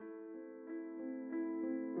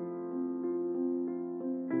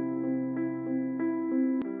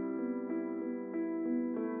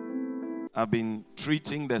I've been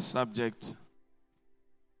treating the subject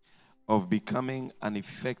of becoming an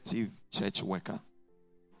effective church worker.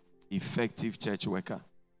 Effective church worker.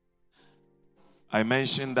 I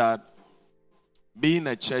mentioned that being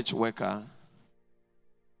a church worker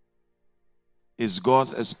is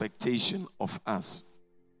God's expectation of us.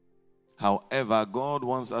 However, God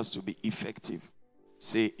wants us to be effective.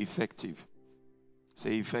 Say effective.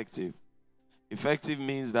 Say effective. Effective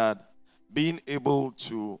means that being able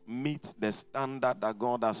to meet the standard that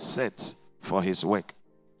God has set for his work.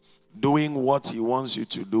 Doing what he wants you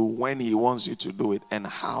to do, when he wants you to do it, and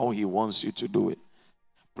how he wants you to do it.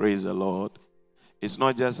 Praise the Lord. It's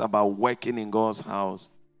not just about working in God's house.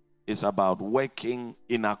 It's about working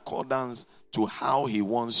in accordance to how he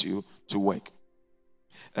wants you to work.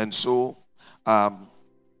 And so,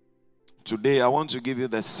 today I want to give you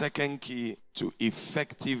the second key to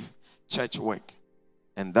effective church work.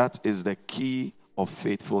 And that is the key of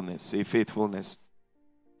faithfulness. Say faithfulness.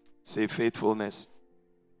 Say faithfulness.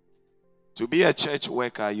 To be a church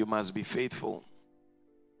worker, you must be faithful.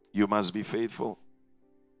 You must be faithful.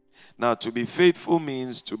 Now, to be faithful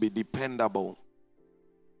means to be dependable,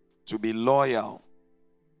 to be loyal,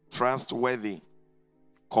 trustworthy,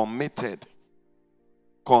 committed,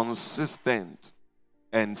 consistent,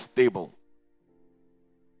 and stable.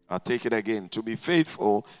 I'll take it again. To be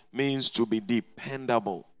faithful means to be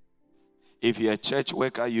dependable. If you're a church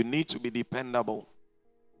worker, you need to be dependable.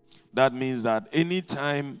 That means that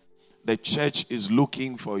anytime the church is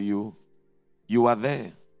looking for you, you are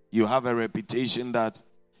there. You have a reputation that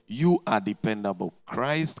you are dependable.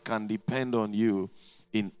 Christ can depend on you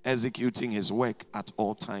in executing his work at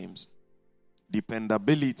all times.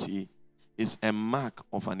 Dependability is a mark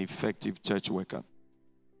of an effective church worker.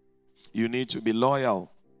 You need to be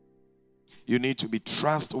loyal. You need to be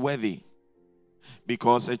trustworthy,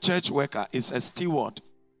 because a church worker is a steward.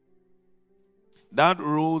 That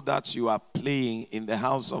role that you are playing in the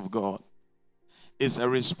house of God is a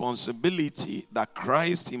responsibility that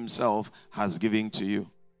Christ himself has given to you.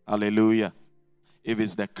 Hallelujah. If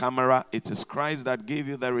it's the camera, it is Christ that gave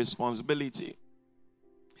you the responsibility.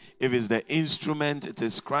 If it's the instrument, it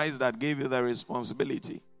is Christ that gave you the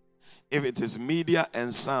responsibility. If it is media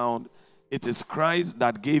and sound, it is Christ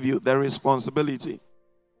that gave you the responsibility.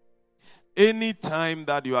 Any time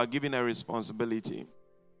that you are given a responsibility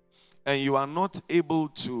and you are not able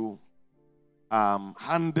to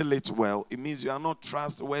handle it well, it means you are not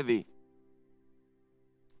trustworthy.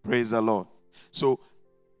 Praise the Lord. So,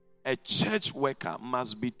 a church worker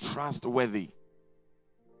must be trustworthy.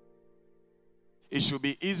 It should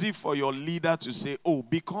be easy for your leader to say, oh,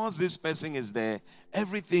 because this person is there,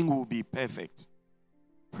 everything will be perfect.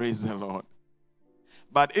 Praise the Lord.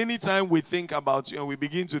 But anytime we think about you and we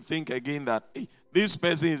begin to think again that hey, this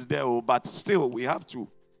person is there, but still we have to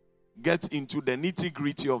get into the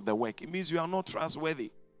nitty-gritty of the work, it means you are not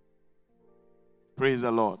trustworthy. Praise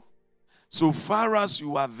the Lord. So far as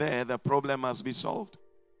you are there, the problem must be solved.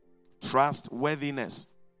 Trustworthiness.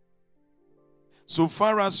 So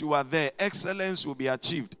far as you are there, excellence will be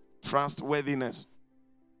achieved. Trustworthiness.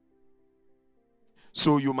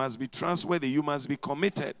 So you must be trustworthy. You must be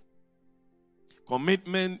committed.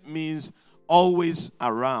 Commitment means always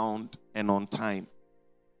around and on time.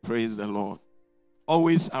 Praise the Lord.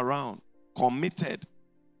 Always around. Committed.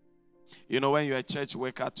 You know, when you're a church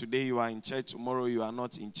worker, today you are in church, tomorrow you are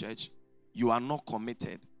not in church. You are not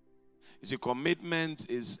committed. You see, commitment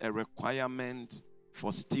is a requirement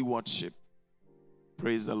for stewardship.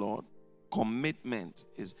 Praise the Lord. Commitment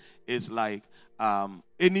is like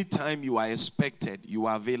anytime you are expected, you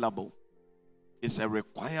are available. It's a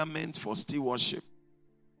requirement for stewardship.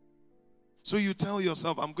 So you tell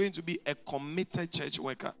yourself, I'm going to be a committed church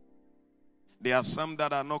worker. There are some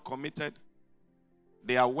that are not committed.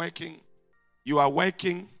 They are working. You are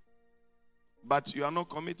working, but you are not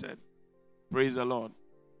committed. Praise the Lord.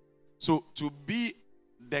 So to be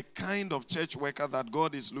the kind of church worker that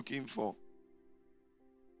God is looking for,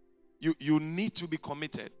 you need to be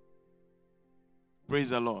committed. Praise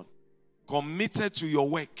the Lord. Committed to your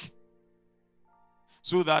work.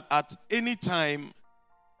 So that at any time,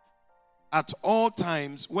 at all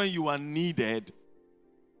times, when you are needed,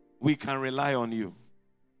 we can rely on you.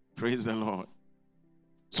 Praise the Lord.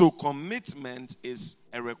 So commitment is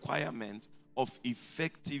a requirement of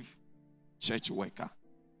effective church worker.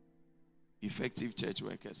 Effective church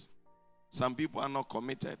workers. Some people are not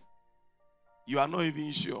committed. You are not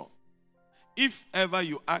even sure. If ever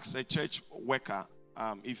you ask a church worker,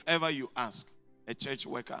 if ever you ask a church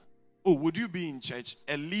worker, oh, would you be in church?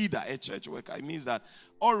 A leader, a church worker. It means that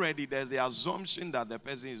already there's the assumption that the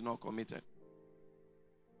person is not committed.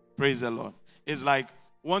 Praise the Lord. It's like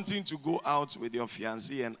wanting to go out with your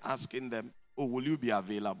fiancé and asking them, oh, will you be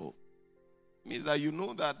available? Means that you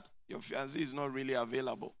know that your fiancé is not really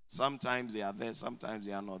available. Sometimes they are there, sometimes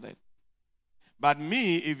they are not there. But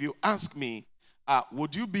me, if you ask me,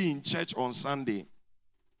 would you be in church on Sunday?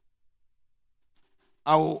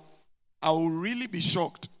 I will really be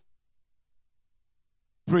shocked.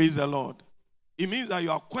 Praise the Lord. It means that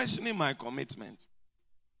you are questioning my commitment.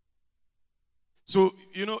 So,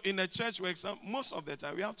 in a church where most of the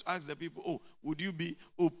time we have to ask the people, oh, would you be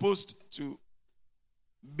opposed to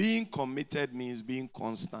being committed means being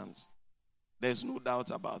constant. There's no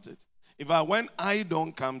doubt about it. When I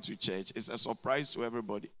don't come to church, it's a surprise to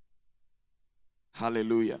everybody.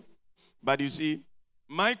 Hallelujah. But you see,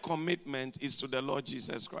 my commitment is to the Lord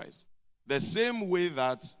Jesus Christ. The same way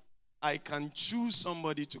that I can choose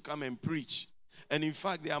somebody to come and preach. And in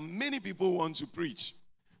fact, there are many people who want to preach.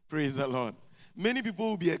 Praise the Lord. Many people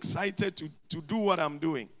will be excited to do what I'm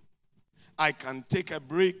doing. I can take a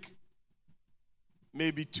break,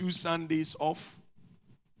 maybe 2 Sundays off.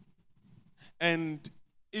 And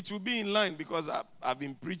it will be in line because I've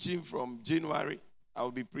been preaching from January. I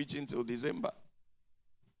will be preaching till December.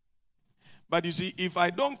 But you see, if I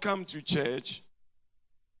don't come to church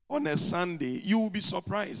on a Sunday, you will be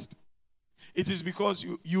surprised. It is because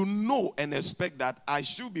you know and expect that I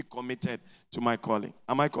should be committed to my calling.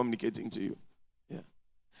 Am I communicating to you? Yeah.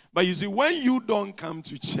 But you see, when you don't come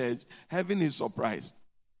to church, heaven is surprised.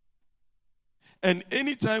 And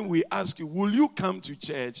anytime we ask you, will you come to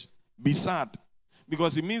church? Be sad.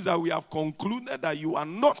 Because it means that we have concluded that you are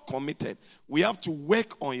not committed. We have to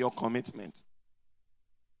work on your commitment.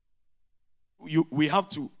 We have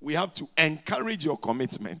to encourage your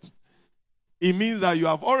commitment. It means that you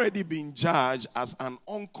have already been judged as an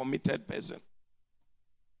uncommitted person.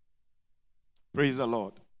 Praise the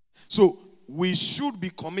Lord. So we should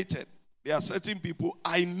be committed. There are certain people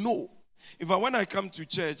I know. When I come to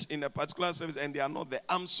church in a particular service and they are not there,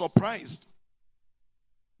 I'm surprised.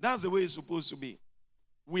 That's the way it's supposed to be.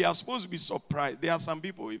 We are supposed to be surprised. There are some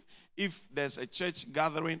people, if there's a church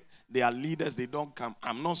gathering, they are leaders, they don't come.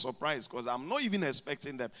 I'm not surprised because I'm not even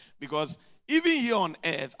expecting them. Because even here on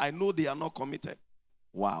earth, I know they are not committed.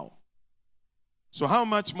 Wow. So how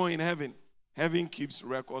much more in heaven? Heaven keeps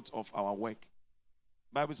records of our work.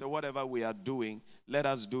 Bible says, whatever we are doing, let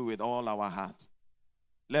us do with all our heart.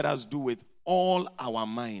 Let us do with all our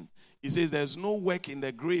mind. It says there's no work in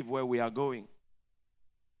the grave where we are going.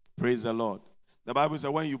 Praise the Lord. The Bible says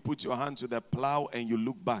when you put your hand to the plow and you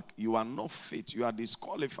look back, you are not fit. You are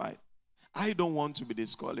disqualified. I don't want to be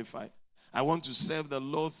disqualified. I want to serve the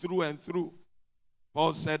Lord through and through.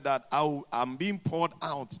 Paul said that I'm being poured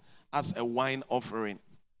out as a wine offering.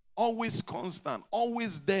 Always constant.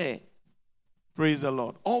 Always there. Praise the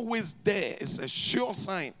Lord. Always there. It's a sure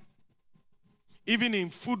sign. Even in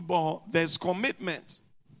football, there's commitment.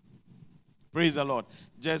 Praise the Lord.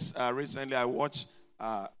 Just recently, I watched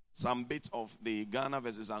some bits of the Ghana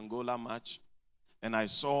versus Angola match, and I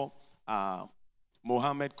saw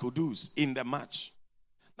Mohamed Kudus in the match.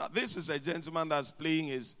 Now, this is a gentleman that's playing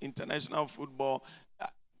his international football.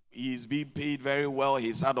 He's being paid very well.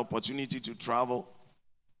 He's had opportunity to travel.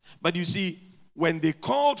 But you see, when they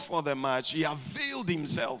called for the match, he availed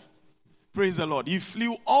himself. Praise the Lord. He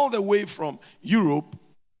flew all the way from Europe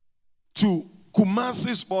to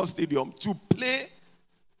Kumasi Sports Stadium to play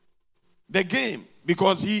the game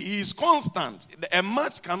because he is constant. A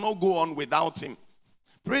match cannot go on without him.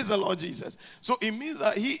 Praise the Lord Jesus. So it means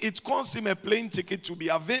that it cost him a plane ticket to be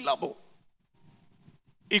available.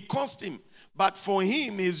 It cost him. But for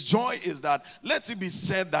him, his joy is that, let it be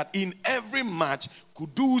said that in every match,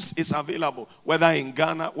 Kudus is available. Whether in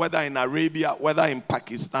Ghana, whether in Arabia, whether in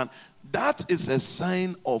Pakistan. That is a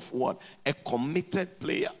sign of what? A committed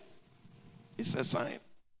player. It's a sign.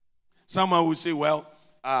 Someone will say, well,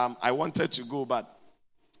 I wanted to go, but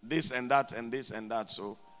this and that and this and that,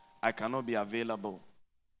 so I cannot be available.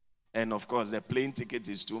 And of course, the plane ticket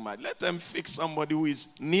is too much. Let them fix somebody who is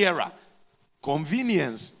nearer.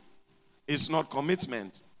 Convenience is not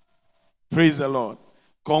commitment. Praise the Lord.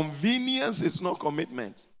 Convenience is not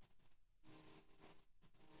commitment.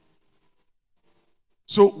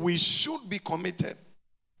 So we should be committed.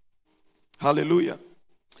 Hallelujah.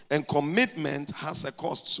 And commitment has a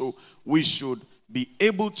cost. So we should be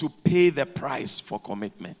able to pay the price for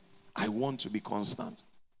commitment. I want to be constant.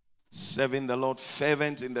 Serving the Lord,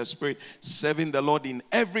 fervent in the spirit. Serving the Lord in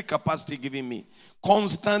every capacity given me.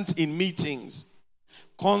 Constant in meetings.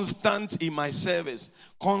 Constant in my service.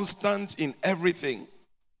 Constant in everything.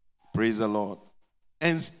 Praise the Lord.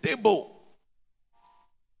 And stable.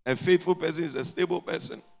 A faithful person is a stable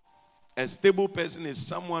person. A stable person is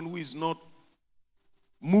someone who is not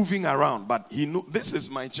moving around, but he know this is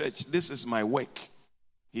my church, this is my work.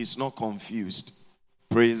 He's not confused.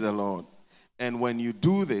 Praise the Lord. And when you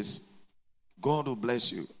do this, God will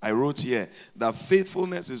bless you. I wrote here that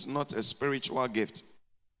faithfulness is not a spiritual gift.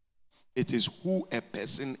 It is who a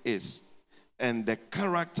person is and the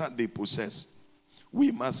character they possess.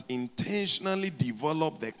 We must intentionally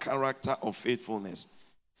develop the character of faithfulness.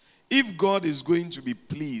 If God is going to be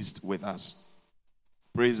pleased with us,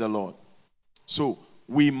 praise the Lord. So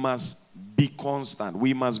we must be constant.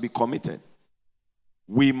 We must be committed.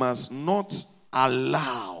 We must not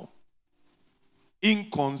allow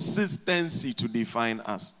inconsistency to define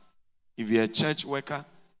us. If you're a church worker,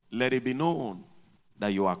 let it be known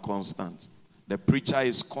that you are constant. The preacher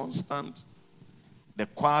is constant. The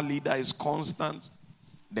choir leader is constant.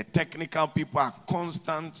 The technical people are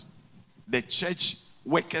constant. The church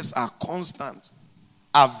workers are constant,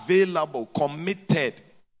 available, committed.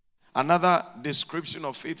 Another description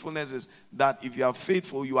of faithfulness is that if you are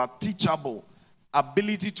faithful, you are teachable.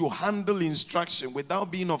 Ability to handle instruction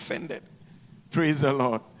without being offended. Praise the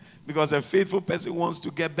Lord. Because a faithful person wants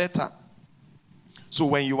to get better. So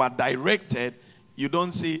when you are directed, you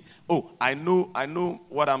don't say, oh, I know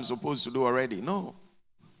what I'm supposed to do already. No.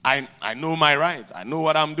 I know my right. I know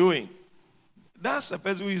what I'm doing. That's a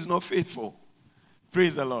person who is not faithful.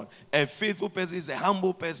 Praise the Lord. A faithful person is a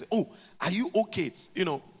humble person. Oh, are you okay?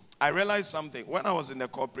 I realized something. When I was in the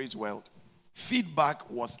corporate world, feedback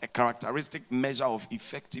was a characteristic measure of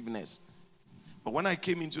effectiveness. But when I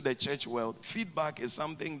came into the church world, feedback is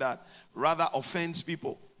something that rather offends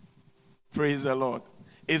people. Praise the Lord.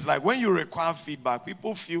 It's like when you require feedback,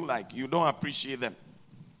 people feel like you don't appreciate them.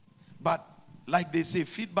 But like they say,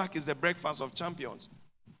 feedback is the breakfast of champions.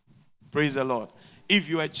 Praise the Lord. If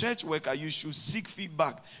you're a church worker, you should seek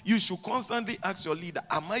feedback. You should constantly ask your leader,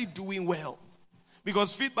 am I doing well?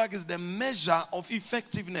 Because feedback is the measure of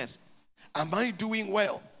effectiveness. Am I doing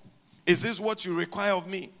well? Is this what you require of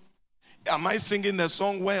me? Am I singing the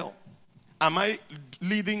song well? Am I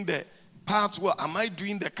leading the parts well? Am I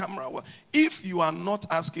doing the camera well? If you are not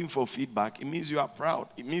asking for feedback, it means you are proud.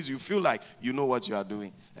 It means you feel like you know what you are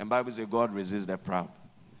doing. And Bible says God resists the proud.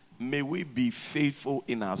 May we be faithful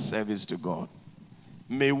in our service to God.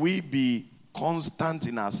 May we be constant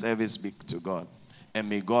in our service to God. And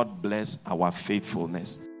may God bless our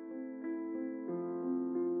faithfulness.